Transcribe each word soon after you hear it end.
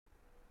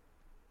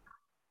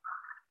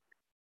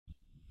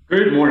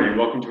Good morning.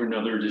 Welcome to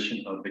another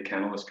edition of the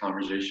CannaList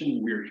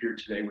Conversation. We are here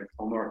today with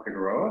Omar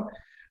Figueroa.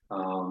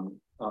 Um,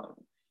 uh,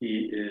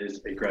 he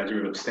is a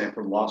graduate of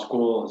Stanford Law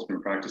School, has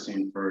been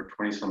practicing for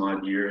 20 some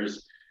odd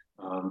years,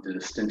 did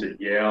a stint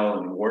at Yale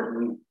and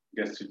Wharton.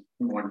 I guess you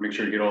want to make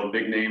sure you get all the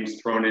big names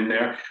thrown in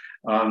there.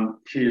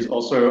 He is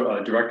also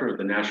a director of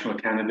the National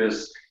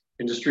Cannabis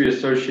Industry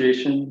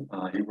Association.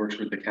 He works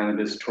with the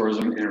Cannabis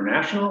Tourism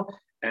International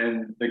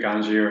and the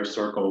Ganjier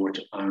Circle, which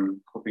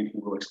I'm hoping he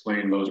will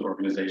explain those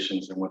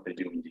organizations and what they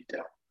do in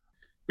detail.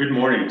 Good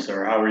morning,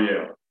 sir. How are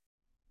you?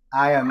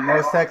 I am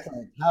most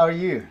excellent. How are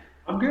you?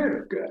 I'm good.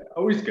 I'm good.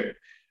 Always good.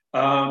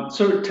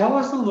 So tell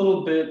us a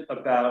little bit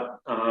about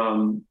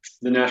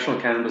the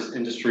national cannabis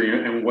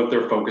industry and what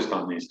they're focused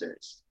on these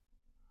days.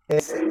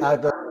 It's uh,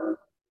 the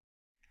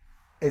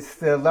it's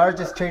the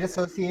largest trade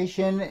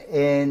association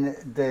in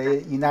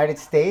the United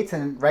States,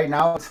 and right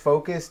now it's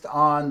focused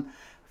on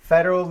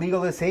federal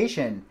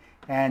legalization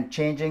and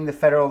changing the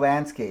federal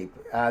landscape.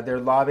 They're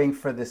lobbying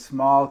for the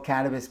small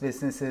cannabis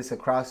businesses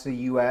across the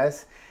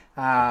U.S.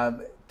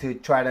 To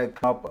try to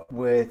come up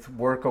with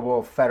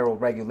workable federal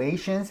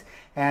regulations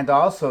and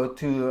also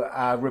to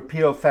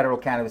repeal federal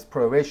cannabis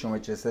prohibition,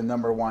 which is the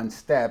number one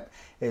step,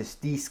 is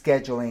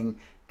descheduling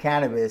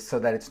cannabis so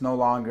that it's no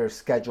longer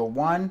Schedule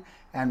 1.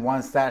 And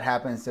once that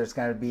happens, there's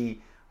going to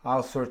be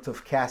all sorts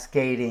of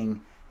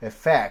cascading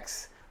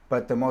effects.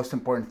 But the most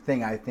important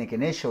thing, I think,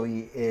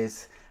 initially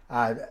is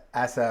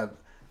as a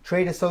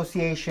trade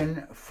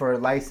association for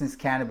licensed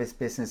cannabis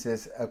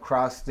businesses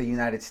across the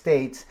United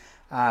States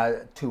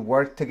to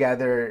work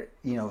together,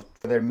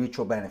 for their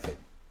mutual benefit.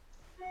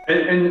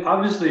 And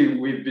obviously,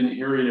 we've been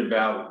hearing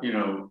about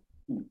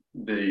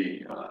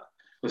the uh,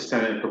 the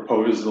Senate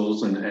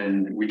proposals,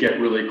 and we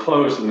get really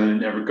close, and then it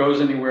never goes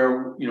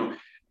anywhere.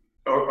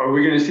 Are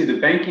we going to see the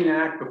Banking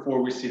Act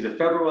before we see the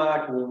Federal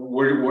Act?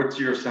 What's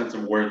your sense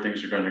of where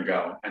things are going to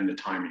go and the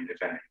timing,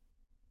 if any?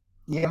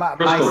 Yeah, my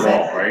Crystal sense,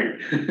 ball, right?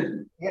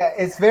 yeah,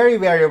 it's very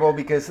variable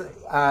because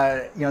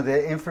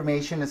the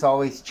information is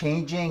always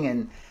changing,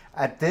 and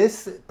at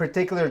this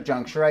particular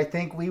juncture, I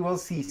think we will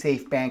see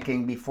safe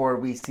banking before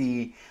we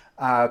see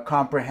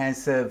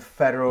comprehensive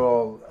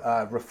federal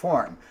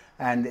reform.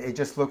 And it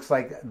just looks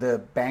like the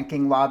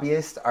banking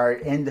lobbyists are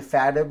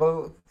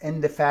indefatigable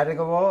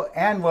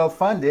and well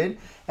funded,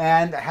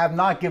 and have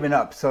not given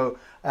up. So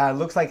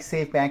looks like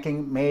safe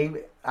banking may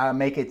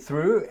make it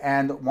through.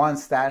 And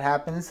once that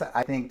happens,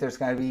 I think there's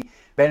going to be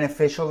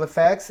beneficial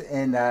effects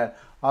in that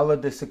all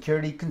of the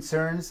security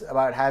concerns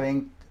about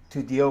having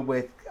to deal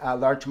with a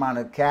large amount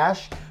of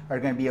cash are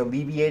going to be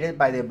alleviated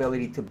by the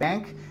ability to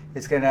bank.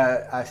 It's going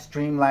to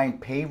streamline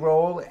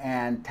payroll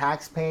and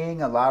tax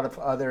paying. A lot of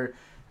other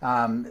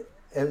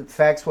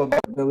effects will be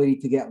the ability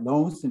to get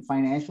loans and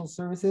financial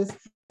services.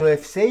 So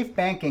if safe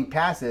banking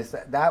passes,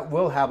 that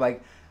will have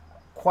like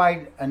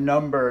quite a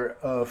number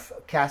of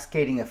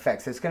cascading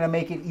effects. It's going to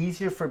make it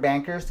easier for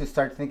bankers to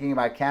start thinking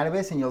about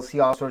cannabis, and you'll see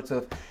all sorts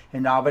of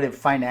innovative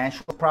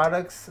financial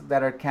products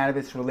that are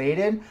cannabis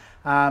related.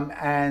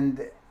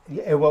 And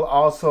it will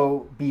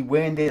also be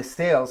wind in the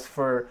sails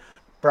for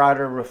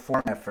broader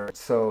reform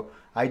efforts. So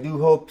I do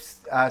hope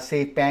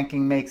safe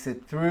banking makes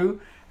it through.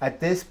 At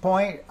this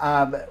point,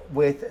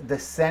 with the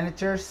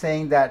senators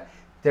saying that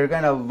they're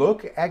going to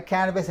look at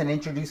cannabis and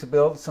introduce a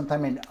bill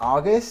sometime in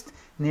August,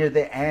 near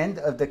the end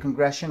of the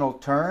congressional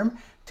term,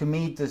 to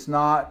me does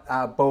not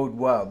bode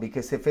well,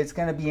 because if it's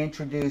going to be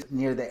introduced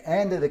near the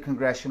end of the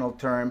congressional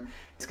term,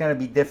 it's going to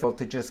be difficult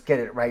to just get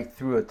it right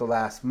through at the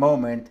last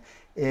moment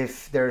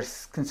if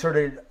there's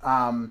concerted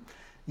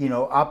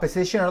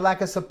opposition or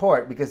lack of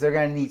support, because they're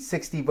going to need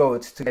 60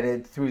 votes to get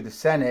it through the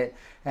Senate,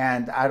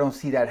 and I don't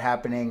see that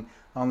happening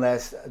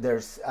unless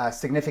there's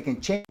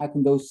significant change. I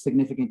think those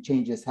significant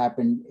changes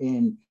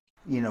happen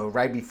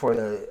right before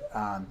the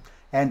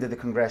end of the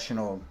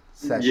congressional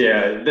session.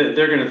 Yeah,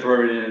 they're going to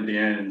throw it in at the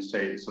end and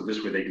say, so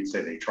this way they can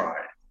say they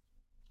tried.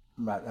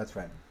 Right, that's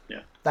right.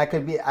 Yeah. That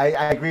could be,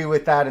 I agree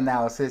with that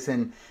analysis.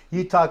 And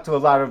you talk to a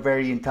lot of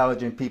very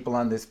intelligent people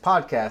on this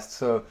podcast.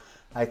 So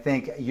I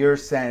think your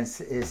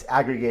sense is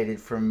aggregated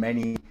from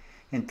many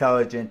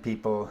intelligent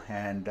people.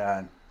 And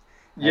I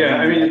Yeah,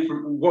 think I you guys, mean,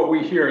 from what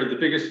we hear, the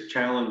biggest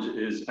challenge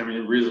is, I mean,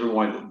 the reason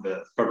why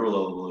the federal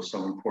level is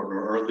so important,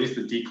 or at least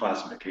the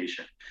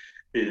declassification,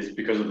 is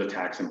because of the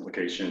tax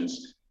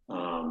implications.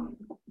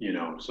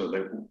 So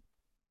that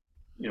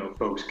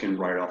folks can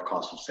write off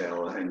cost of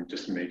sale and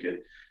just make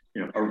it,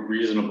 a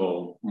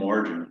reasonable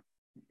margin.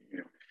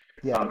 You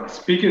yeah.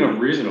 Speaking of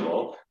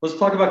reasonable, let's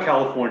talk about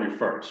California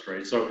first,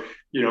 right? So,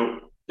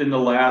 in the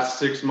last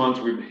 6 months,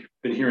 we've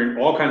been hearing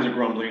all kinds of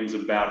grumblings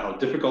about how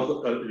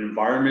difficult an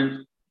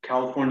environment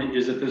California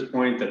is at this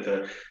point, that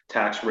the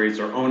tax rates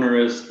are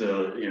onerous,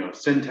 the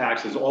sin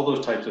taxes, all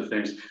those types of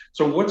things.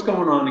 So what's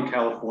going on in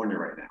California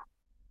right now?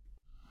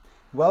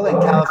 Well, in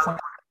California,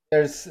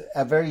 there's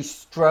a very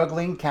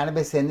struggling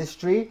cannabis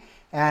industry,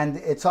 and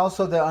it's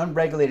also the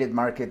unregulated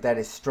market that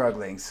is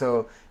struggling.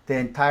 So the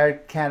entire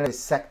cannabis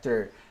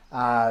sector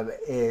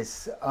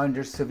is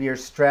under severe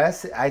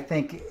stress. I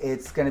think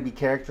it's going to be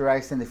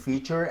characterized in the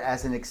future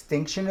as an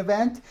extinction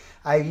event.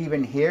 I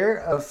even hear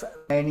of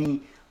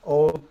many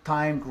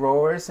old-time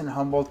growers in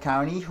Humboldt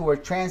County who are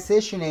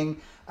transitioning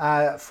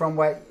from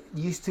what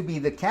used to be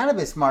the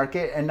cannabis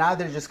market, and now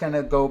they're just going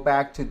to go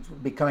back to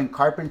becoming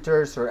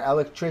carpenters or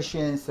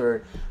electricians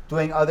or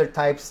doing other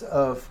types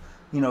of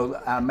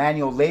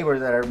manual labor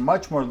that are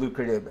much more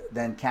lucrative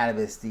than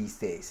cannabis these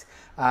days.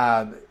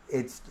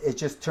 It's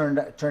just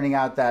turning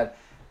out that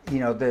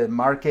the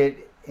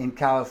market in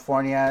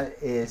California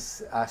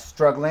is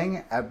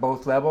struggling at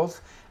both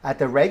levels. At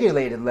the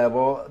regulated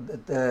level,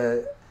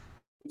 the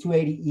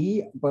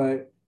 280E,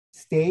 but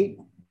state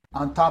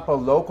on top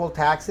of local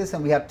taxes,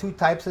 and we have two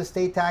types of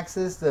state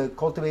taxes: the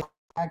cultivation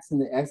tax and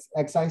the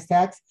excise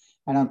tax.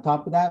 And on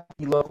top of that,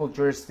 the local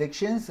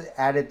jurisdictions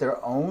added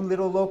their own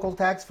little local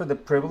tax for the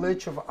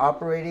privilege of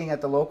operating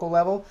at the local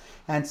level.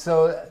 And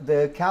so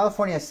the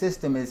California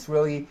system is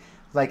really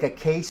like a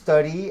case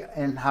study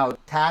in how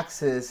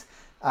taxes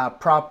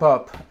prop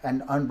up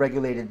an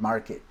unregulated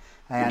market.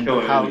 And kill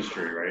an how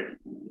industry, right?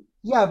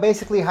 Yeah,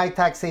 basically high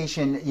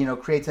taxation,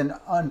 creates an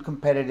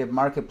uncompetitive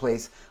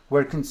marketplace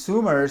where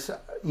consumers,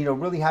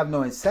 really have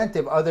no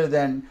incentive other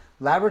than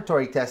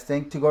laboratory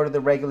testing to go to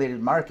the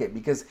regulated market,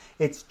 because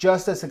it's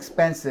just as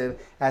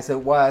expensive as it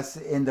was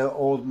in the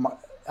old,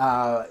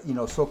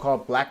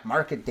 so-called black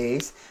market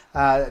days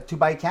to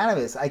buy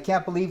cannabis. I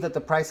can't believe that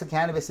the price of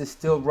cannabis is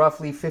still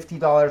roughly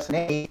 $50 an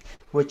eighth,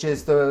 which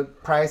is the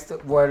price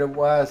what it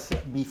was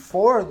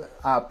before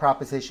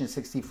Proposition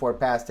 64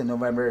 passed in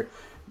November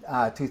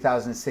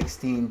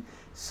 2016.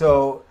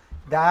 So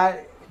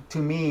that to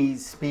me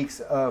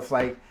speaks of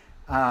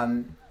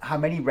how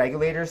many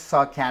regulators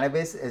saw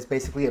cannabis as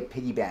basically a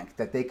piggy bank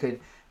that they could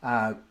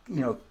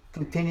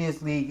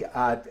continuously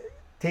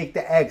take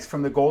the eggs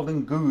from the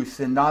golden goose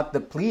and not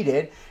deplete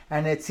it.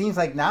 And it seems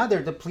like now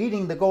they're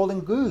depleting the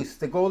golden goose.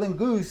 The golden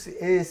goose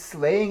is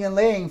laying and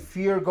laying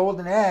fewer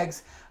golden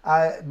eggs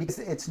because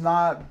it's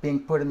not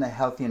being put in a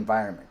healthy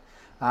environment.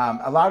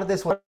 A lot of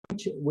this will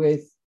change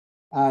with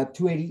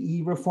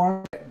 280E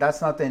reform.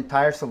 That's not the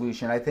entire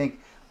solution. I think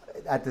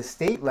at the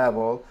state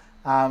level,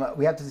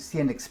 we have to see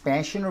an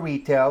expansion of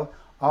retail,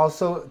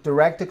 also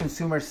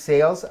direct-to-consumer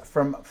sales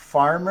from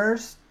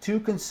farmers to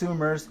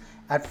consumers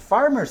at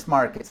farmers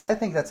markets. I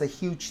think that's a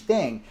huge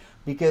thing,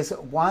 because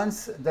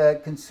once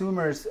the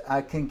consumers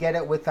can get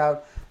it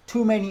without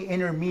too many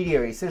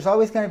intermediaries. There's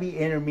always going to be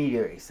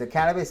intermediaries. The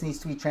cannabis needs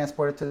to be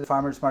transported to the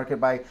farmers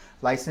market by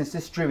licensed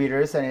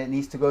distributors, and it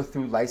needs to go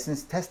through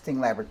licensed testing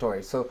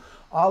laboratories. So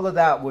all of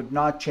that would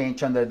not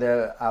change under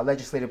the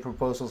legislative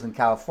proposals in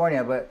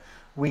California, but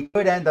we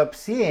could end up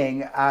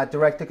seeing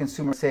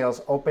direct-to-consumer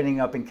sales opening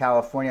up in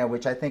California,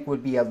 which I think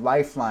would be a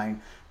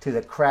lifeline to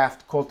the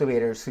craft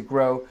cultivators who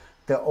grow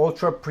the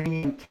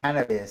ultra-premium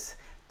cannabis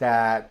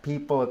that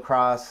people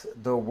across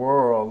the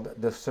world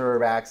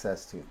deserve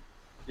access to.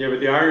 Yeah,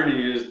 but the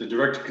irony is the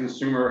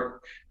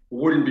direct-to-consumer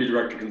wouldn't be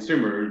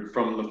direct-to-consumer,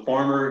 from the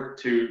farmer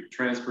to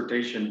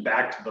transportation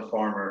back to the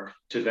farmer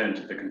to then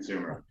to the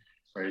consumer,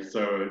 right?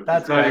 So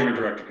That's it's not right. even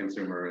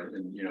direct-to-consumer,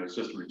 and it's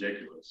just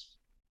ridiculous.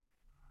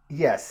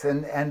 Yes,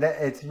 and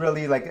it's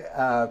really like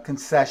a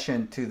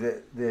concession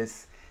to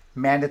this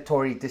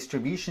mandatory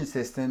distribution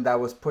system that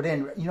was put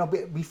in.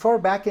 Before,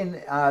 back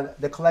in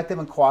the collective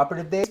and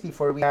cooperative days,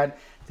 before we had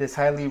this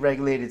highly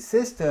regulated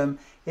system,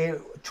 it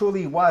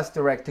truly was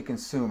direct to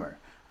consumer.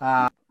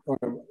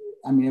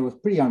 It was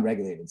pretty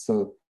unregulated.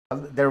 So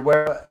there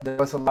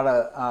was a lot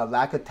of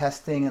lack of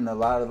testing, and a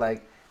lot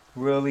of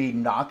really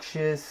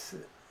noxious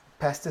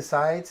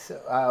pesticides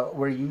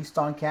were used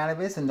on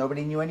cannabis, and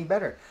nobody knew any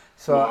better.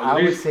 So well,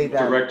 I would say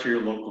that direct to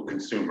your local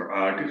consumer.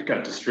 You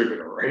got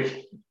distributor,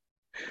 right?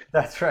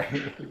 That's right.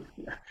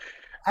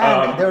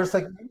 And there was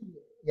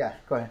yeah,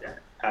 go ahead. Yeah,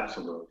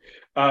 absolutely.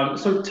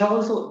 So tell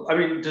us,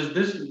 does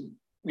this,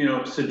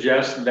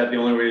 suggest that the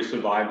only way to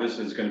survive this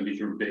is going to be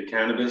through big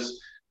cannabis?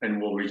 And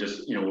will we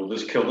just, will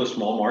this kill the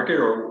small market,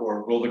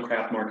 or will the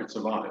craft market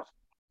survive?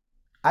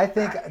 I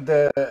think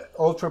the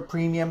ultra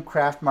premium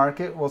craft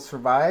market will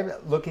survive,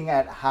 looking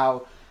at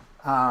how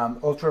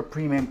ultra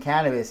premium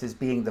cannabis is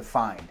being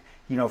defined.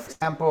 For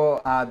example,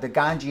 the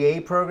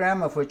Ganjier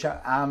program, of which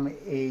I'm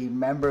a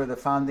member of the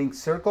founding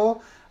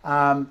circle,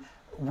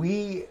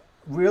 we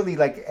really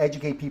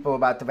educate people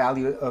about the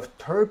value of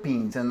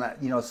terpenes and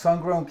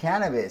sun-grown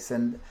cannabis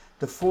and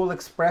the full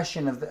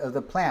expression of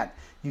the plant.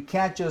 You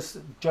can't just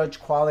judge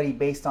quality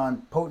based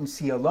on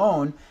potency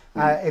alone.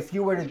 If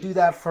you were to do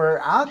that for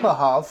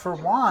alcohol, for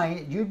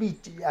wine, you'd be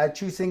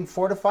choosing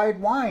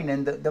fortified wine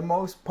and the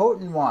most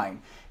potent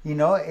wine.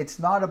 It's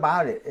not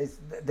about it.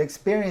 The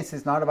experience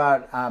is not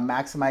about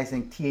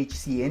maximizing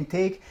THC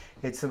intake.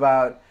 It's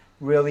about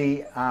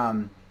really,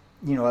 otherwise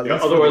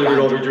we'd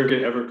all be drinking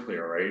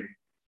Everclear, right?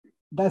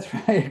 That's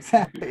right,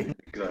 exactly.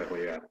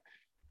 Exactly, yeah.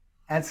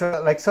 And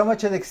so, so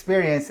much of the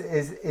experience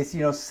is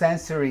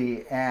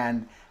sensory,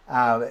 and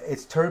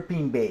it's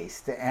terpene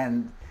based,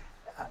 and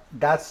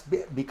that's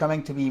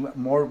becoming to be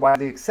more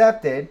widely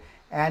accepted.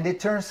 And it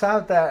turns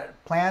out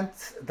that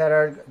plants that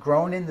are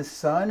grown in the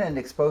sun and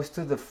exposed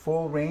to the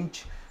full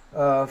range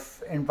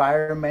of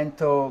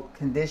environmental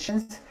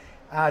conditions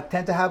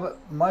tend to have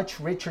much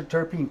richer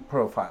terpene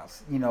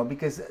profiles,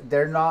 because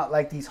they're not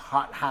like these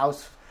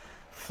hothouse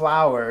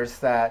flowers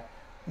that,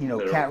 That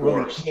are can't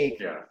really forced. take.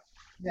 Yeah.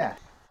 Yeah.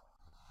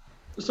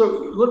 So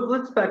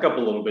let's back up a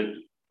little bit.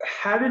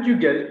 How did you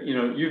get,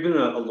 you've been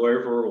a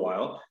lawyer for a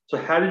while. So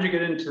how did you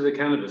get into the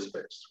cannabis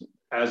space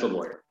as a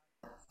lawyer?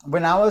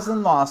 When I was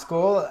in law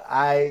school,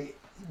 I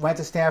went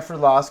to Stanford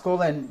Law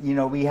School, and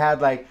we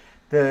had like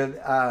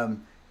the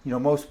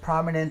most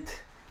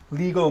prominent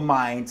legal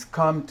minds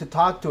come to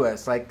talk to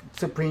us, like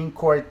Supreme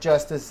Court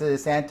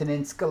justices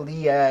Antonin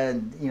Scalia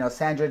and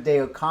Sandra Day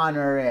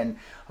O'Connor and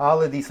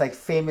all of these like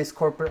famous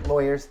corporate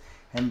lawyers.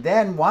 And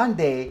then one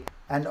day,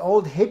 an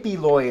old hippie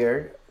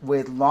lawyer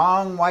with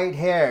long white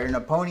hair and a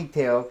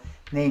ponytail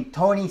named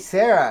Tony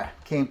Serra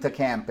came to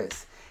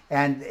campus.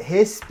 And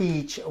his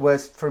speech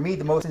was, for me,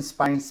 the most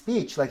inspiring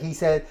speech. Like he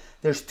said,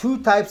 there's two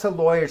types of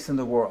lawyers in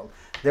the world.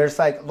 There's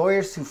like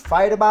lawyers who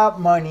fight about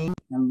money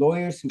and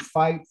lawyers who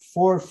fight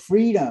for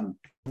freedom.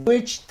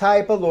 Which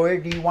type of lawyer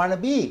do you want to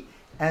be?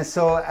 And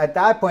so at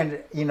that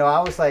point, I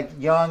was like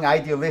young,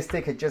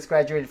 idealistic, had just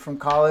graduated from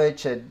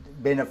college, had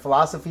been a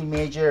philosophy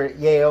major at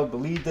Yale,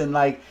 believed in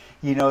like,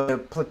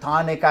 the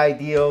Platonic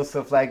ideals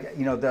of like,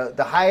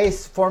 the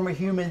highest form of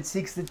human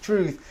seeks the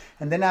truth.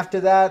 And then after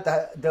that,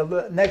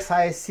 the next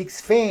highest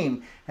seeks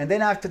fame. And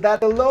then after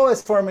that, the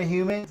lowest form of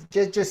human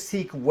just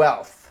seek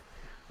wealth,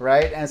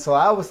 right? And so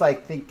I was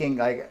like thinking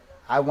like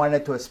I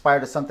wanted to aspire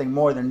to something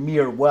more than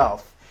mere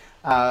wealth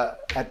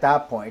at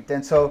that point.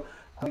 And so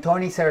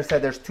Tony Serra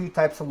said there's two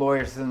types of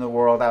lawyers in the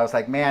world. I was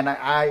like, man,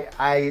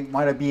 I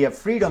want to be a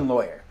freedom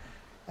lawyer.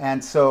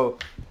 And so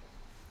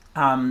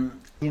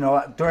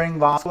during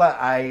law school,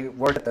 I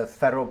worked at the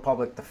federal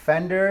public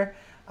defender.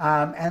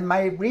 And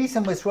my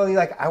reason was really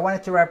like, I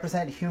wanted to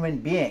represent human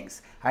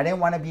beings. I didn't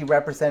want to be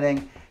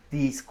representing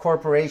these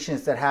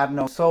corporations that have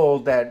no soul,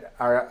 that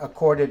are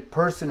accorded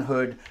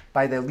personhood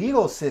by the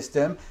legal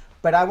system,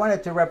 but I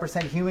wanted to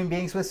represent human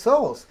beings with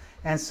souls.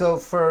 And so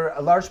for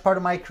a large part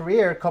of my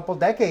career, a couple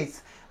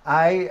decades,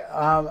 I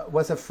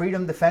was a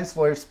freedom defense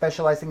lawyer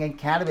specializing in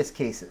cannabis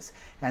cases.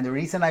 And the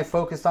reason I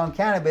focused on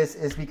cannabis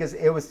is because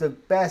it was the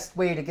best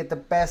way to get the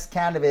best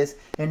cannabis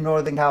in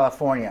Northern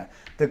California.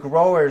 The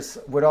growers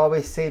would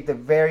always save the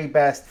very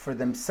best for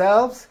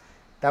themselves.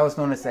 That was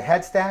known as the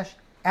head stash,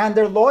 and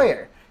their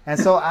lawyer. And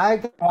so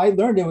I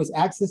learned it was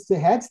access to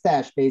head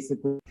stash,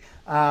 basically.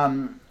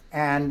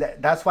 And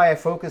that's why I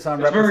focus on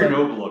representing.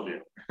 Very noble of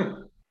you.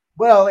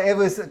 Well, it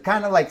was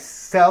kind of like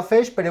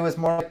selfish, but it was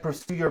more like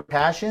pursue your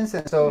passions.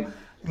 And so,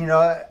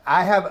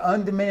 I have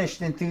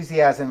undiminished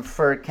enthusiasm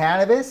for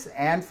cannabis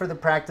and for the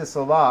practice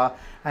of law.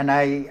 And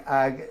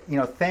I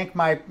thank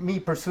me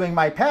pursuing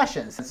my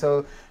passions. And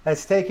so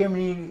that's taken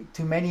me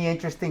to many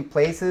interesting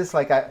places.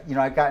 Like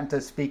I've gotten to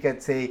speak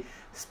at, say,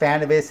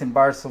 Spanibus in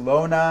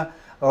Barcelona,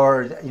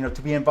 or,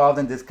 to be involved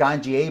in this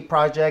Ganjier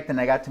project. And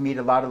I got to meet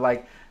a lot of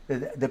like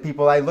the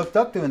people I looked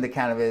up to in the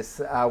cannabis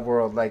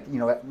world, like,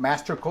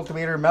 Master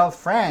Cultivator Mel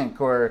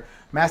Frank or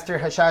Master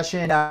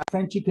Hashashin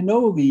Frenchy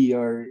Canoli,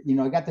 or,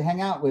 I got to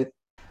hang out with,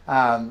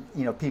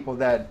 people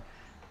that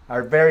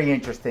are very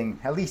interesting,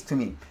 at least to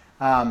me.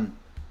 And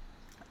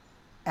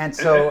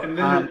so... And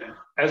then,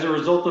 as a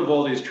result of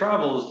all these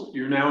travels,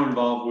 you're now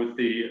involved with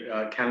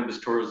the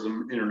Cannabis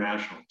Tourism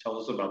International. Tell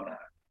us about that.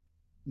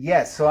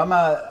 Yes, so I'm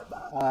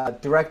a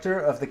director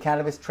of the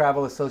Cannabis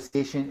Travel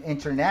Association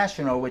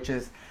International, which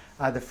is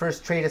the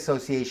first trade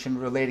association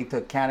relating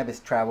to cannabis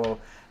travel.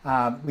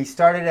 We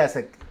started as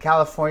a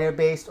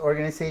California-based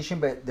organization,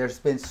 but there's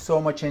been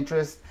so much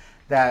interest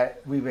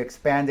that we've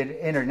expanded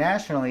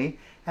internationally.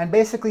 And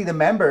basically, the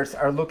members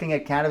are looking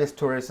at cannabis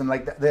tourism.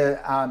 Like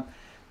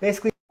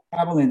basically, the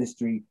travel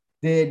industry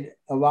did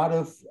a lot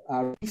of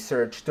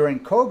research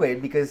during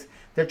COVID because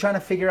they're trying to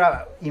figure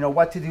out,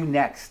 what to do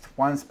next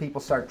once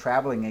people start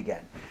traveling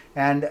again.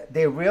 And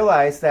they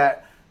realized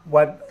that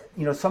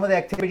some of the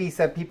activities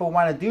that people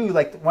want to do,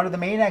 like one of the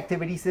main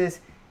activities is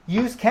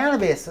use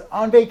cannabis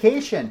on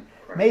vacation.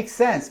 Right. Makes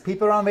sense.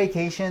 People are on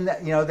vacation,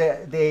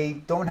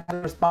 they don't have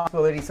the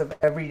responsibilities of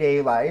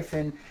everyday life,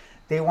 and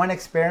they want to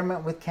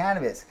experiment with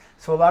cannabis.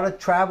 So a lot of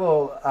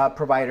travel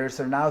providers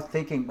are now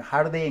thinking,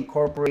 how do they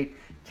incorporate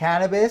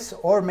cannabis,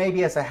 or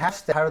maybe as a half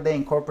step, how do they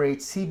incorporate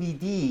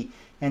CBD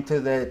into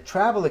the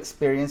travel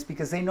experience?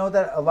 Because they know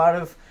that a lot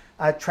of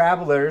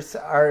travelers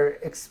are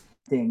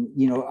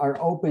are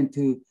open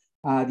to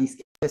these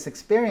cannabis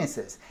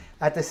experiences.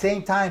 At the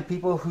same time,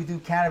 people who do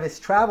cannabis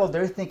travel,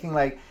 they're thinking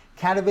like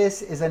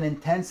cannabis is an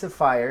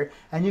intensifier,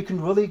 and you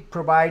can really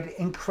provide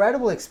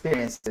incredible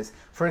experiences.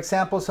 For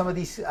example, some of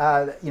these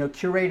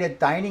curated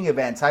dining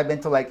events I've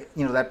been to, like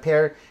that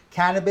pair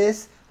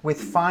cannabis with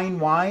fine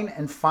wine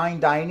and fine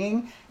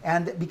dining,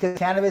 and because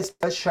cannabis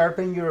does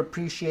sharpen your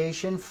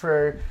appreciation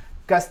for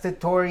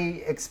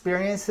gustatory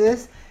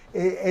experiences,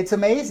 it's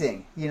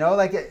amazing.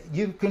 Like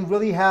you can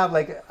really have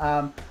like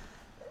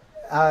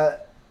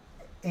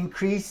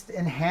increased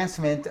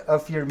enhancement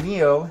of your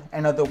meal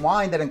and of the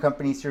wine that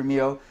accompanies your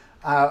meal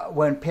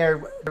when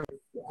paired with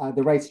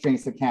the right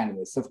strains of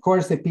cannabis. Of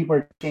course, if people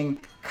are taking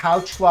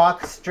couch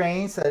lock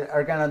strains that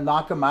are going to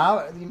knock them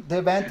out, the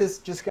event is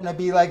just going to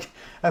be like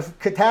a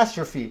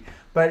catastrophe.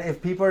 But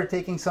if people are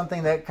taking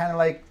something that kind of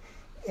like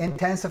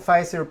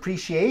intensifies their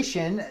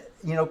appreciation,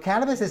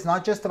 cannabis is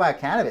not just about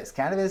cannabis.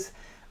 Cannabis,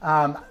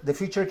 the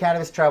future of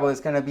cannabis travel is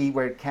going to be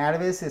where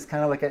cannabis is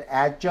kind of like an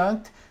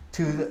adjunct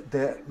to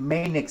the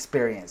main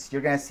experience.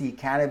 You're going to see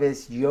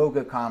cannabis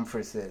yoga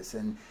conferences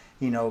and,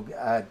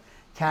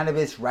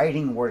 cannabis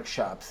writing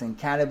workshops and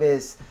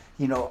cannabis,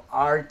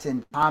 art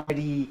and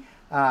comedy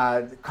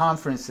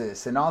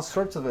conferences and all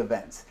sorts of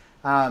events.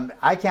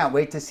 I can't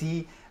wait to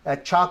see a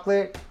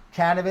chocolate,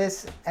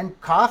 cannabis, and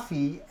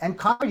coffee and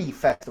comedy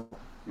festival.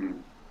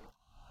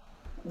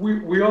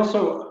 We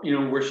also,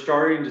 we're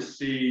starting to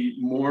see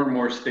more and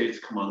more states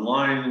come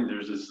online.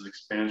 There's this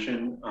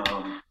expansion.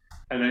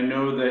 And I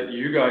know that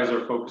you guys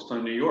are focused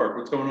on New York.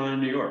 What's going on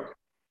in New York?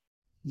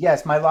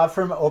 Yes, my law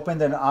firm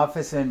opened an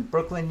office in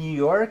Brooklyn, New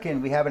York,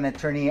 and we have an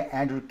attorney,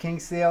 Andrew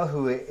Kingsdale,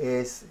 who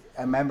is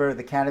a member of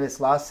the Cannabis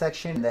Law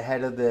Section, the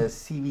head of the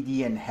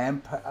CBD and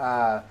hemp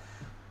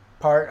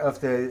part of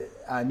the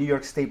New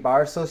York State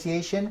Bar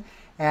Association.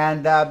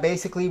 And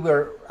basically,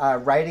 we're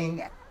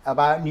writing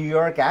about New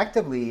York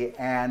actively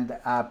and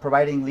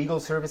providing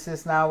legal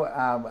services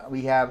now.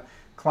 We have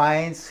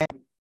clients who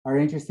are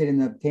interested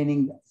in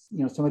obtaining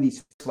some of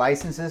these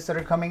licenses that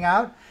are coming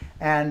out.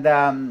 And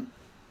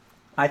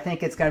I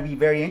think it's going to be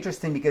very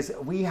interesting because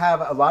we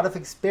have a lot of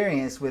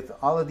experience with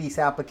all of these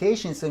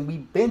applications and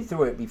we've been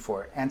through it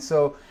before. And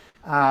so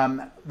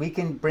we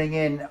can bring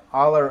in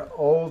all our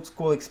old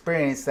school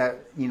experience that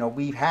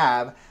we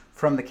have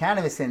from the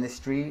cannabis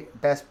industry,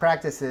 best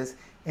practices,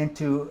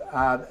 into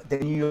the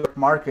New York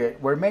market,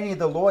 where many of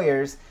the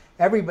lawyers,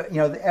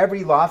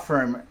 every law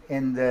firm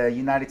in the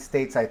United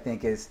States, I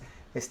think, is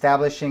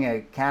establishing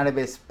a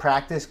cannabis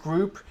practice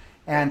group.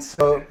 And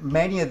so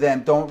many of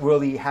them don't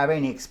really have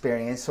any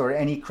experience or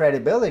any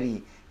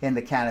credibility in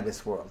the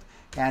cannabis world.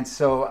 And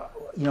so,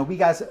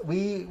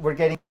 we were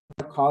getting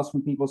calls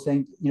from people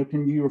saying,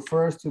 can you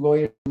refer us to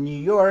lawyers in New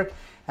York?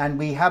 And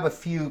we have a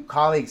few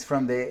colleagues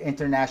from the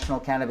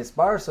International Cannabis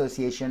Bar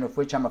Association, of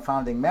which I'm a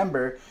founding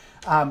member.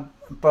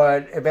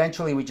 But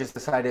eventually we just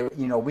decided,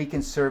 we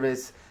can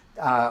service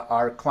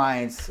our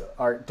clients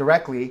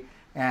directly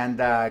and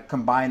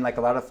combine like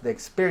a lot of the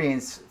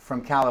experience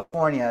from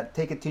California,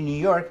 take it to New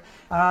York.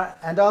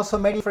 And also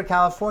many for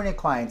California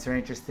clients are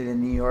interested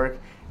in New York,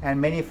 and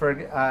many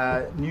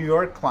for New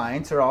York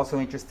clients are also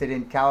interested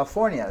in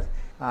California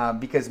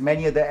because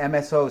many of the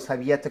MSOs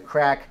have yet to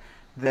crack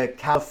the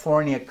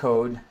California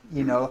code,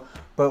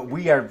 but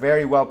we are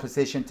very well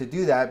positioned to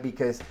do that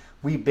because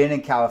we've been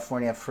in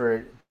California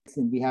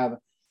and we have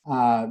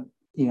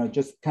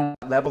just kind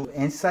of level of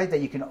insight that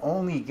you can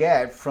only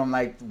get from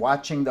like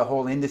watching the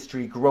whole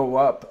industry grow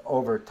up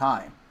over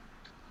time.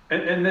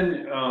 And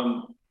then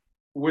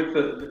with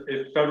the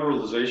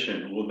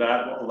federalization, will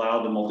that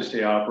allow the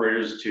multi-state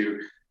operators to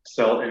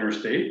sell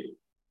interstate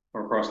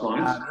or across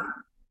lines?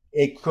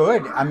 It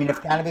could. I mean,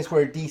 if cannabis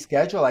were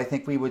descheduled, I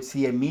think we would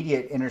see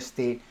immediate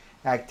interstate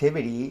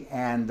activity,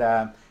 and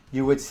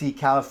you would see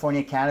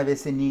California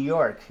cannabis in New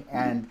York,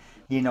 and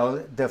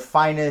the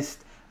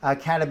finest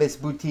cannabis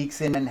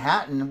boutiques in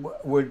Manhattan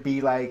would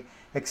be like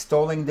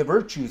extolling the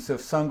virtues of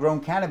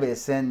sun-grown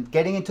cannabis and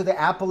getting into the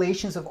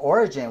appellations of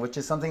origin, which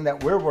is something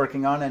that we're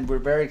working on and we're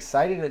very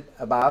excited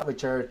about,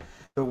 which are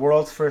the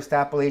world's first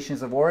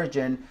appellations of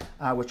origin,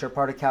 which are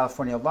part of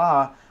California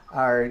law,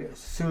 are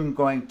soon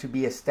going to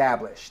be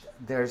established.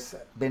 There's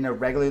been a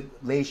regulatory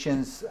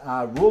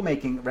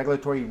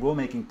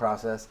rulemaking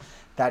process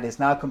that is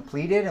now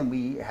completed, and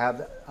we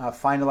have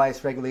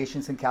finalized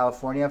regulations in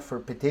California for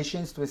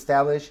petitions to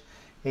establish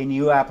a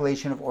new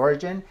appellation of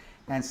origin.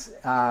 And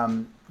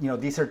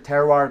these are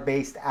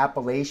terroir-based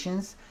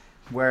appellations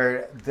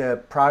where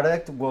the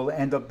product will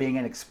end up being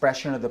an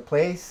expression of the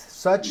place,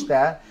 such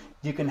that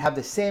you can have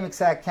the same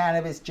exact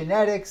cannabis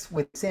genetics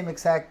with the same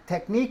exact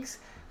techniques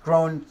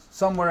grown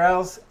somewhere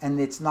else, and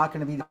it's not going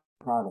to be the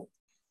product.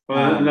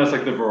 Well, and that's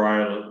like the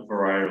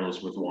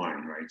varietals with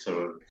wine, right?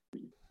 So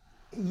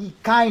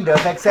kind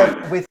of,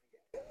 except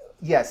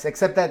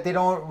that they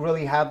don't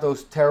really have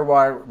those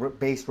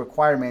terroir-based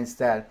requirements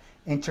that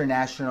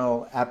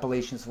international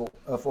appellations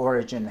of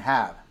origin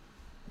have.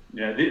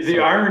 Yeah, the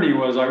irony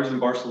was I was in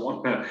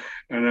Barcelona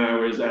and I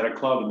was at a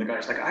club and the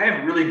guy's like, I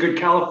have really good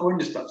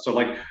California stuff. So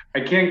like, I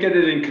can't get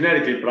it in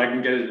Connecticut, but I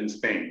can get it in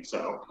Spain.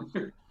 So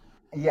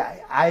yeah,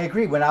 I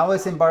agree. When I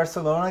was in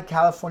Barcelona,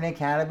 California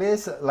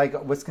cannabis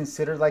was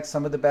considered like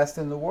some of the best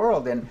in the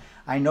world, and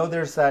I know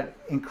there's that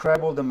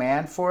incredible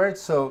demand for it.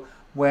 So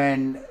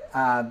when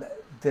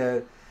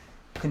the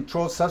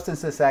Controlled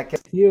Substances Act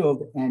gets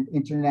repealed and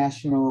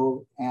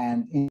international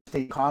and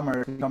interstate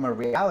commerce become a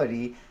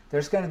reality,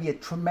 there's going to be a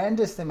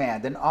tremendous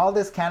demand. And all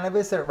this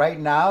cannabis that right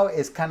now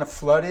is kind of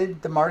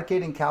flooded the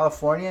market in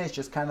California, is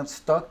just kind of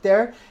stuck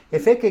there.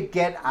 If it could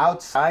get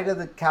outside of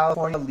the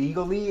California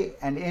legally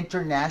and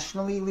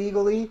internationally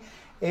legally,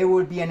 it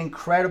would be an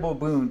incredible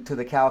boon to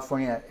the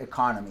California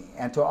economy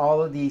and to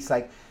all of these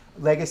like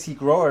legacy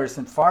growers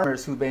and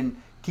farmers who've been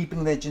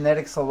keeping the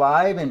genetics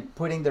alive and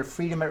putting their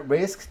freedom at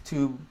risk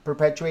to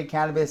perpetuate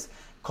cannabis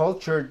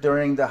culture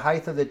during the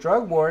height of the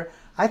drug war.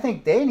 I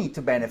think they need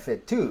to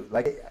benefit too.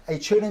 Like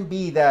it shouldn't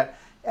be that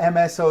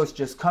MSOs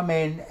just come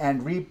in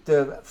and reap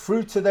the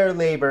fruits of their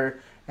labor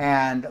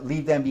and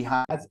leave them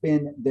behind. That's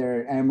been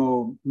their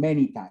MO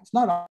many times.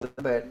 Not all,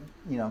 but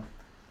you know.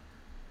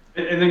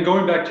 And then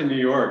going back to New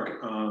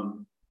York,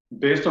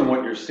 based on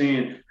what you're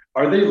seeing,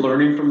 are they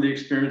learning from the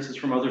experiences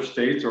from other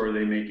states, or are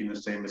they making the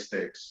same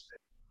mistakes?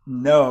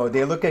 No,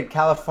 they look at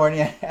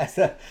California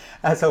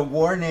as a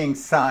warning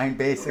sign Okay,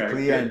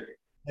 basically, and good.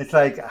 it's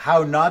like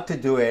how not to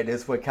do it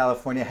is what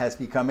California has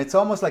become. It's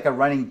almost like a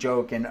running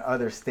joke in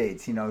other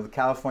states. You know,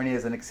 California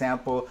is an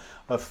example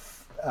of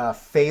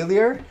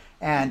failure,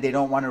 and they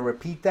don't want to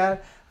repeat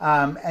that.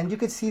 And you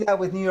could see that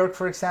with New York,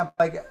 for example.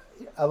 Like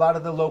a lot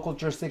of the local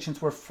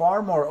jurisdictions were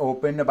far more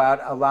open about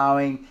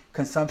allowing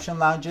consumption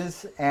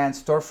lounges and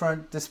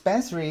storefront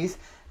dispensaries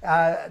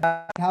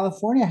than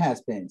California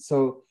has been.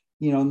 So,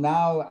 you know,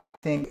 now I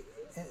think,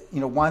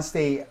 you know, once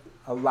they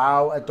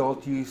allow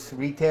adult use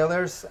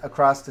retailers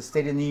across the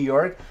state of New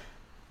York,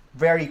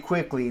 very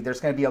quickly there's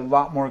going to be a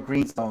lot more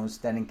green zones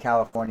than in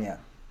California.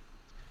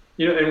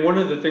 You know, and one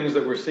of the things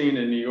that we're seeing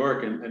in New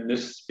York, and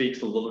this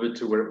speaks a little bit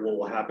to what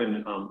will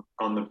happen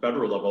on the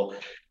federal level,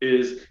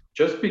 is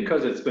just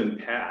because it's been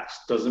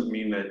passed doesn't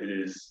mean that it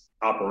is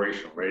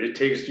operational, right? It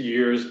takes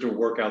years to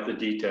work out the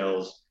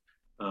details.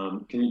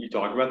 Can you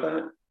talk about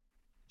that?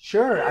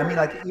 Sure. I mean,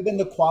 like even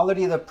the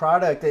quality of the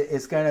product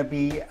is going to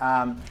be,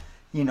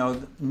 you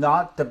know,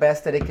 not the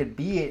best that it could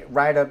be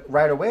right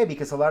away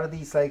because a lot of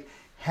these like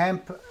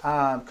hemp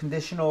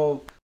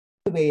conditional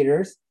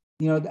cultivators,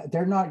 you know,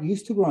 they're not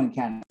used to growing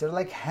cannabis. They're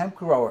like hemp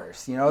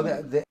growers, you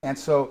know, and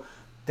so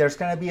there's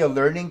going to be a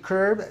learning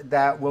curve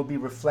that will be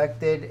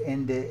reflected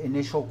in the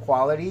initial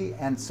quality.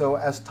 And so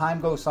as time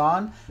goes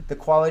on, the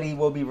quality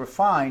will be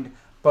refined.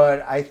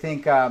 But I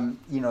think,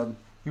 you know,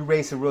 you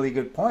raise a really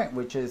good point,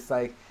 which is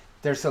like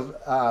there's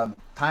a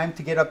time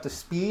to get up to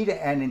speed,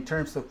 and in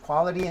terms of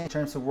quality, in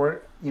terms of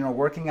work, you know,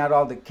 working out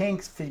all the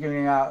kinks,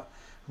 figuring out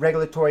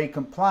regulatory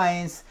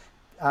compliance,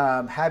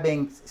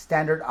 having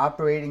standard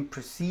operating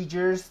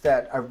procedures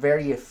that are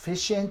very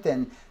efficient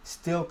and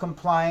still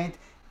compliant.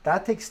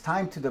 That takes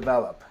time to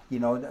develop. You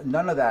know,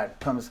 none of that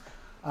comes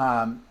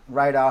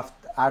right off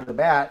out of the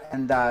bat,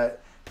 and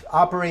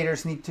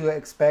operators need to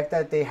expect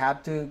that they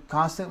have to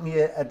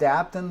constantly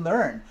adapt and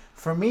learn.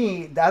 For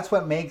me, that's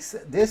what makes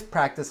this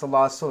practice of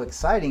law so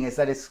exciting, is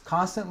that it's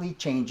constantly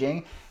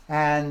changing.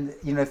 And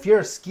you know, if you're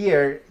a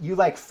skier, you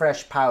like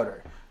fresh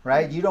powder,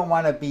 right? You don't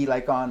want to be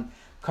like on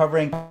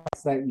covering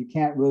that you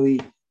can't really,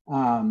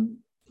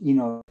 you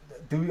know,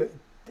 do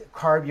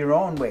carve your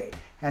own way.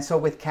 And so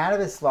with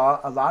cannabis law,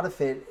 a lot of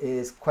it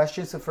is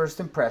questions of first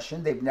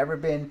impression. They've never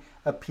been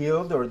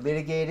appealed or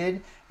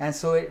litigated, and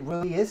so it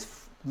really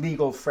is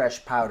legal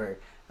fresh powder,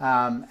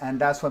 and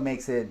that's what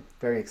makes it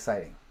very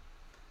exciting.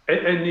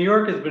 And New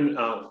York has been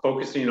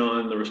focusing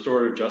on the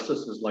restorative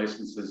justices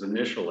licenses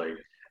initially.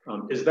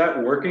 Is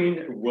that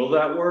working? Will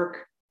that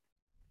work?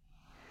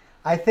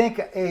 I think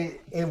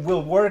it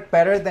will work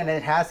better than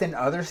it has in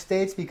other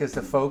states because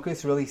the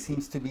focus really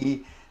seems to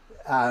be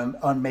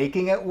on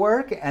making it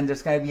work. And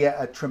there's going to be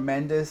a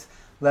tremendous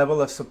level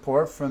of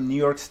support from New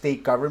York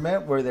State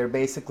government, where they're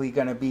basically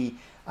going to be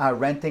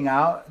renting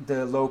out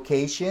the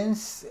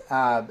locations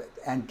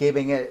and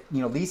giving it,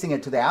 you know, leasing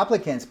it to the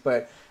applicants.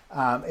 But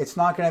it's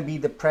not going to be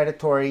the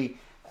predatory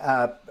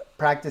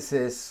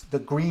practices, the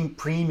green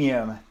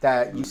premium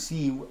that you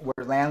see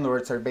where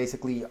landlords are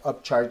basically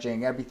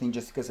upcharging everything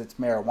just because it's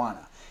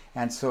marijuana.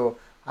 And so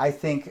I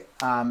think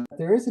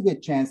there is a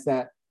good chance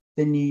that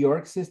the New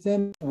York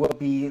system will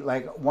be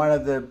like one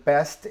of the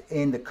best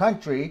in the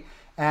country,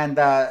 and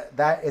that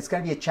it's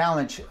going to be a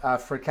challenge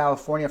for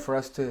California for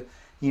us to,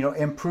 you know,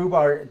 improve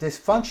our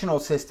dysfunctional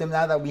system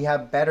now that we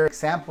have better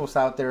examples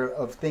out there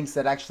of things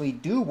that actually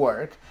do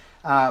work.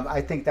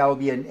 I think that will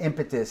be an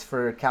impetus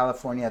for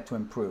California to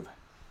improve.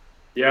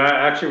 Yeah,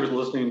 I actually was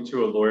listening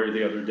to a lawyer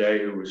the other day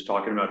who was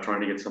talking about trying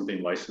to get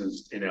something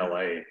licensed in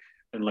LA.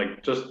 And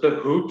like just the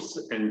hoops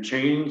and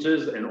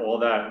changes and all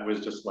that was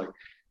just like,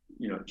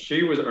 you know,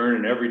 she was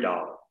earning every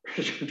dollar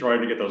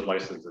trying to get those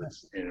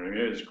licenses. You know,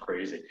 it was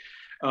crazy.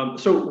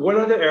 So what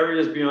other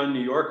areas beyond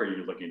New York are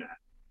you looking at?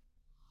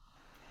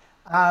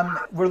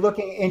 We're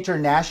looking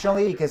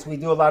internationally because we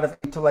do a lot of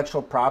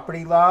intellectual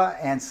property law,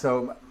 and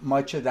so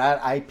much of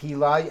that IP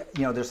law, you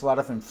know, there's a lot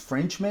of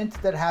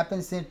infringement that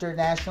happens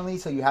internationally.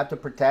 So you have to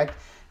protect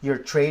your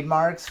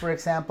trademarks, for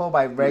example,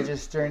 by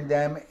registering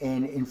them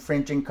in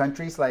infringing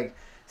countries like,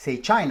 say,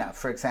 China,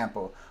 for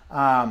example.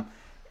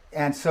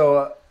 And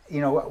so,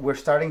 you know, we're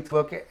starting to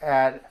look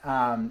at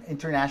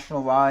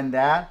international law in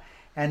that.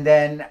 And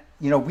then,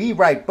 you know, we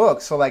write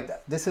books. So, like,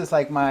 this is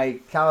like my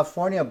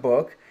California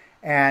book.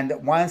 And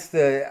once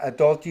the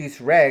adult use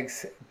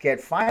regs get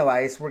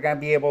finalized, we're gonna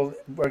be in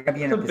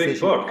That's a a big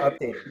position to book.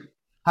 update it.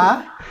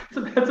 Huh?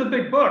 That's a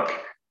big book.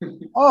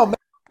 Oh,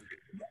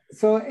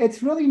 So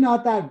it's really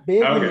not that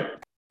big when you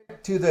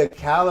Okay. to the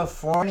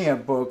California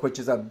book, which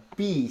is a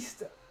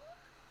beast.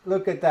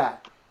 Look at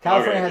that.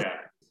 California Okay. has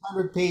Yeah.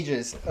 100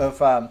 pages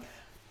of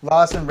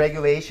laws and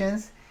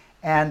regulations.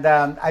 And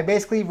I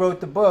basically wrote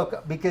the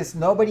book because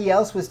nobody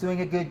else was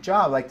doing a good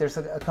job. Like there's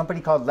a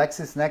company called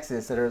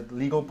LexisNexis that are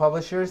legal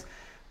publishers,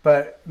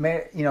 but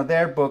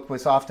their book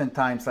was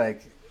oftentimes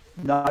like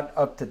not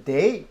up to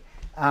date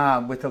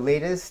with the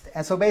latest.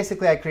 And so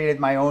basically, I created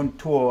my own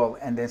tool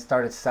and then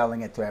started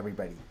selling it to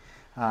everybody.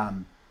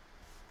 Um,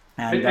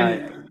 and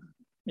And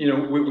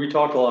we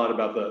talked a lot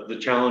about the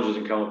challenges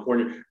in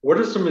California. What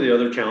are some of the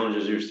other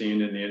challenges you're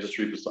seeing in the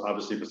industry,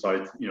 obviously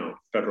besides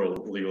federal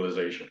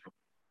legalization?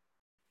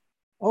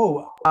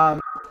 oh,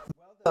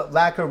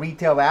 lack of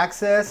retail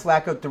access,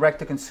 lack of direct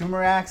to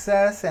consumer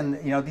access, and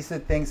these are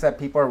things that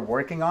people are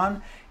working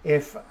on.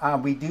 If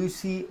we do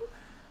see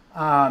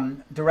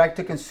direct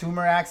to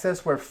consumer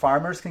access where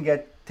farmers can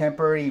get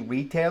temporary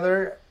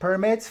retailer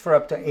permits for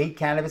up to 8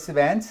 cannabis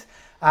events,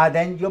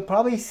 then you'll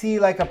probably see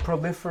like a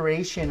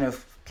proliferation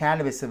of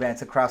cannabis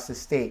events across the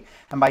state.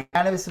 And by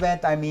cannabis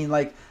event, I mean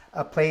like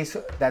a place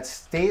that's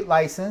state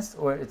licensed,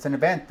 or it's an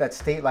event that's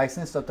state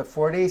licensed up to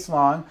 4 days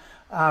long,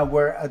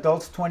 where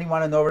adults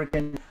 21 and over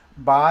can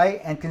buy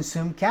and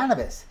consume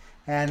cannabis.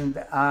 And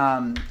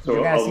you're So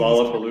going a to see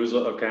these.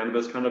 Lollapalooza of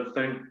cannabis kind of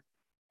thing.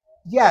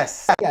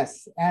 Yes,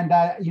 yes, and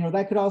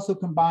that could also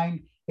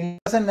combine. It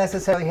doesn't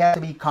necessarily have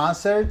to be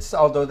concerts,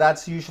 although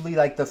that's usually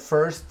like the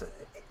first,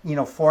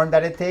 form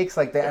that it takes.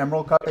 Like the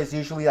Emerald Cup is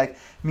usually like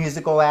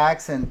musical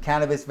acts and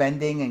cannabis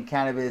vending and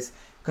cannabis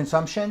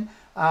consumption.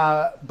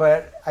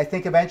 But I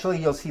think eventually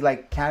you'll see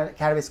like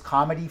cannabis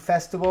comedy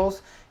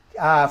festivals,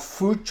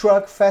 food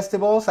truck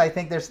festivals. I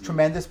think there's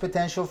tremendous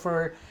potential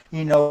for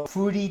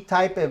foodie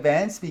type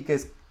events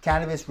because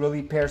cannabis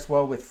really pairs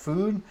well with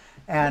food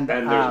and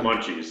And there's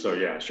munchies, so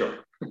yeah, sure.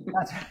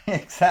 that's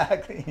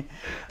exactly.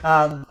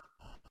 Um,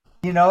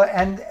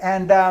 and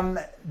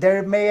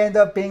there may end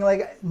up being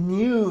like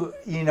new,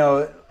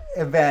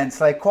 events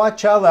like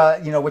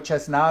Coachella, which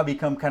has now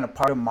become kind of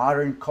part of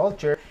modern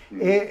culture.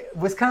 It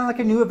was kind of like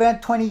a new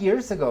event 20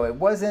 years ago. It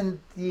wasn't,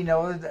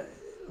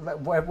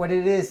 what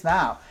it is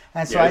now.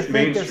 And so Yeah, I it's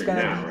think there's mainstream going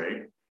to now, be,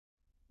 right?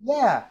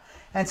 yeah.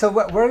 And so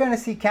we're going to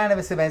see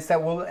cannabis events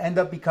that will end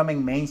up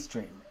becoming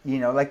mainstream.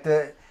 Like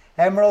the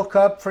Emerald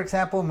Cup, for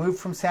example, moved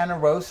from Santa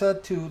Rosa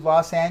to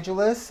Los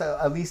Angeles.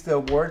 At least the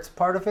awards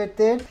part of it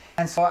did.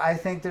 And so I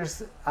think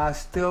there's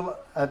still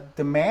a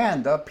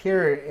demand up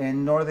here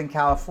in Northern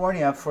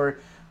California for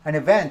an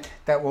event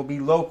that will be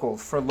local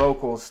for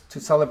locals to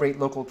celebrate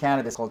local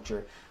cannabis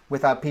culture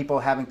without people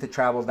having to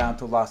travel down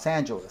to Los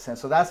Angeles. And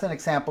so that's an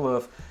example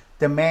of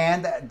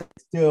demand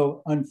that's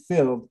still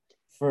unfilled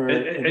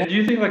And, for and events. do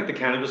you think like the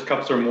cannabis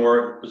cups are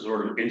more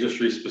sort of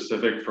industry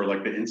specific for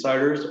like the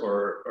insiders,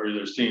 or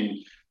you're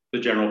seeing the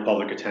general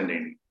public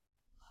attending?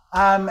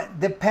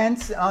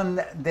 Depends on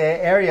the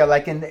area.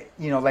 Like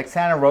like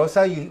Santa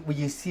Rosa,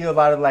 you see a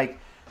lot of like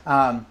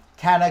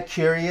kind of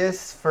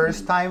curious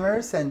first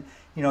timers and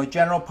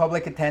general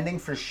public attending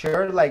for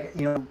sure. Like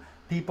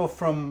people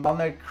from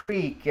Walnut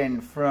Creek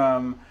and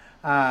from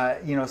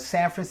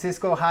San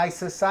Francisco high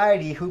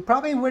society who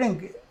probably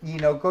wouldn't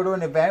go to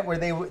an event where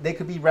they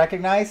could be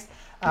recognized.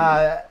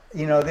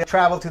 They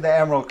travel to the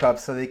Emerald Cup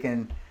so they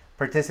can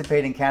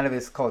participate in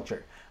cannabis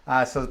culture.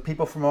 So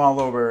people from all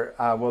over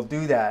will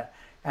do that.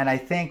 And I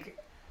think,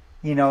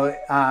 you know,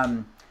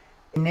 um,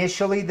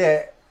 initially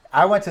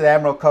I went to the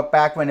Emerald Cup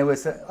back when it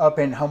was up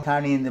in home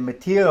county in the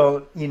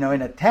Mateo, in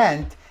a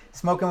tent,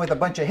 smoking with a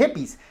bunch of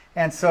hippies.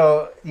 And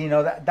so,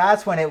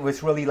 that's when it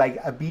was really like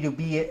a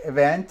B2B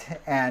event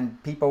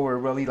and people were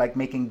really like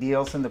making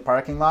deals in the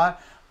parking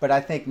lot. But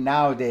I think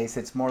nowadays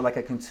it's more like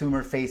a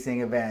consumer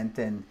facing event.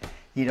 And,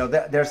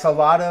 there's a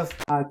lot of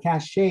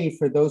cachet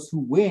for those who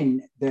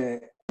win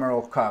the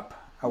Emerald Cup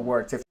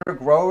awards. If you're a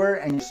grower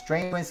and your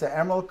strain wins the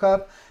Emerald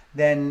Cup,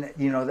 then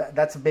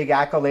that's a big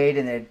accolade,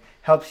 and it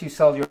helps you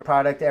sell your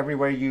product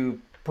everywhere you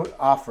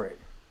offer it.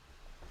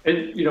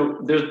 And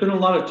there's been a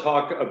lot of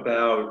talk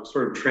about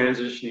sort of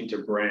transitioning to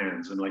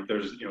brands, and like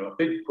there's a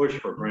big push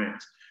for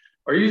brands.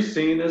 Are you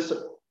seeing this?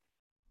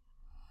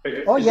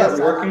 Oh Is that yes,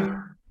 working?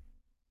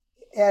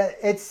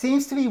 it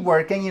seems to be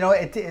working.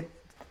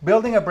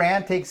 Building a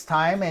brand takes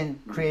time and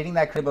creating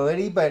that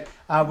credibility, but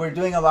we're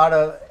doing a lot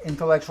of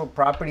intellectual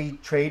property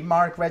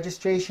trademark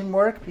registration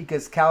work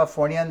because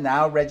California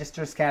now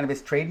registers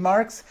cannabis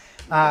trademarks.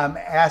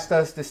 Asked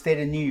us the state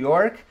of New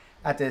York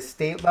at the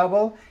state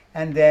level,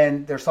 and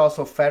then there's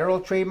also federal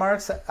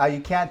trademarks.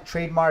 You can't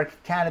trademark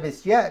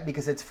cannabis yet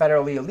because it's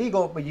federally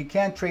illegal, but you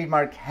can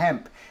trademark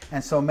hemp.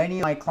 And so many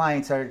of my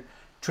clients are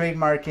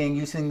trademarking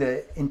using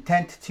the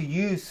intent to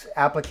use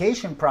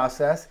application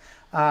process.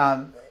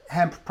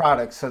 Hemp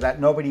products so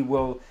that nobody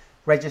will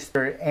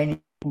register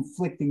any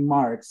conflicting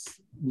marks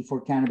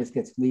before cannabis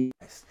gets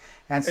legalized.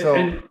 And so,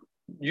 And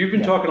you've been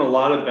yeah, talking a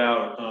lot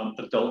about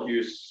adult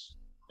use.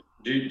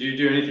 Do you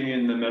do anything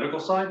in the medical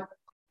side?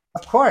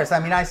 of course. I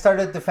mean, I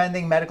started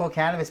defending medical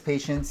cannabis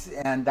patients,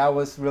 and that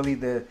was really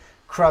the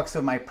crux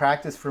of my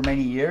practice for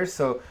many years.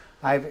 So,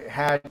 I've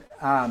had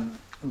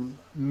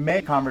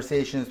many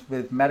conversations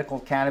with medical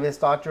cannabis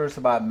doctors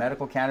about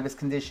medical cannabis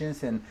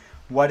conditions and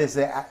what is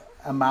the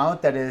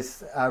amount that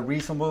is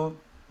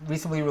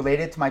reasonably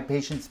related to my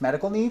patient's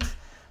medical needs,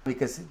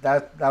 because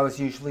that was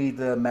usually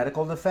the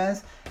medical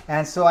defense.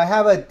 And so I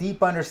have a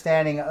deep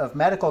understanding of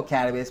medical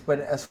cannabis, but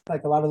as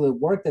like a lot of the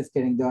work that's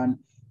getting done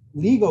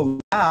legal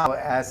now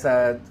as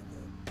a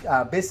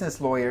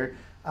business lawyer,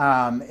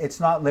 it's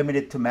not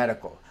limited to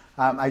medical.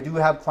 I do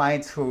have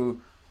clients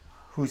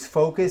whose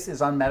focus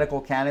is on medical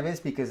cannabis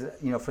because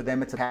for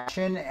them it's a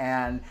passion,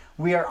 and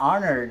we are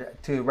honored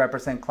to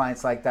represent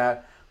clients like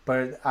that.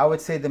 But I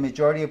would say the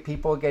majority of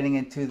people getting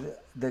into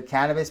the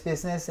cannabis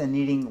business and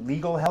needing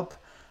legal help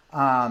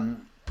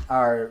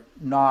are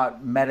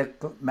not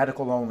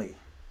medical only.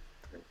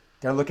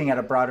 They're looking at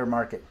a broader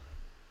market.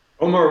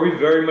 Omar, we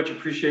very much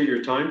appreciate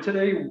your time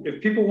today.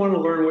 If people want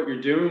to learn what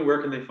you're doing, where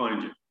can they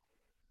find you?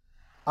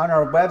 On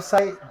our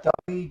website,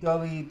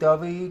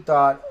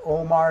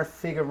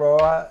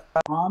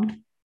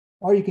 www.omarfigueroa.com,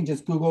 or you can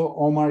just Google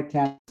Omar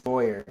Cannabis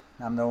Lawyer.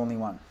 I'm the only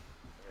one.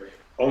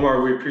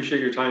 Omar, we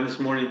appreciate your time this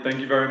morning. Thank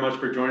you very much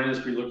for joining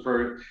us. We look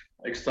for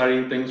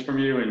exciting things from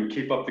you, and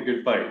keep up the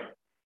good fight.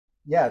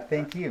 Yeah,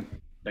 thank you.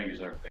 Thank you,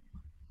 sir.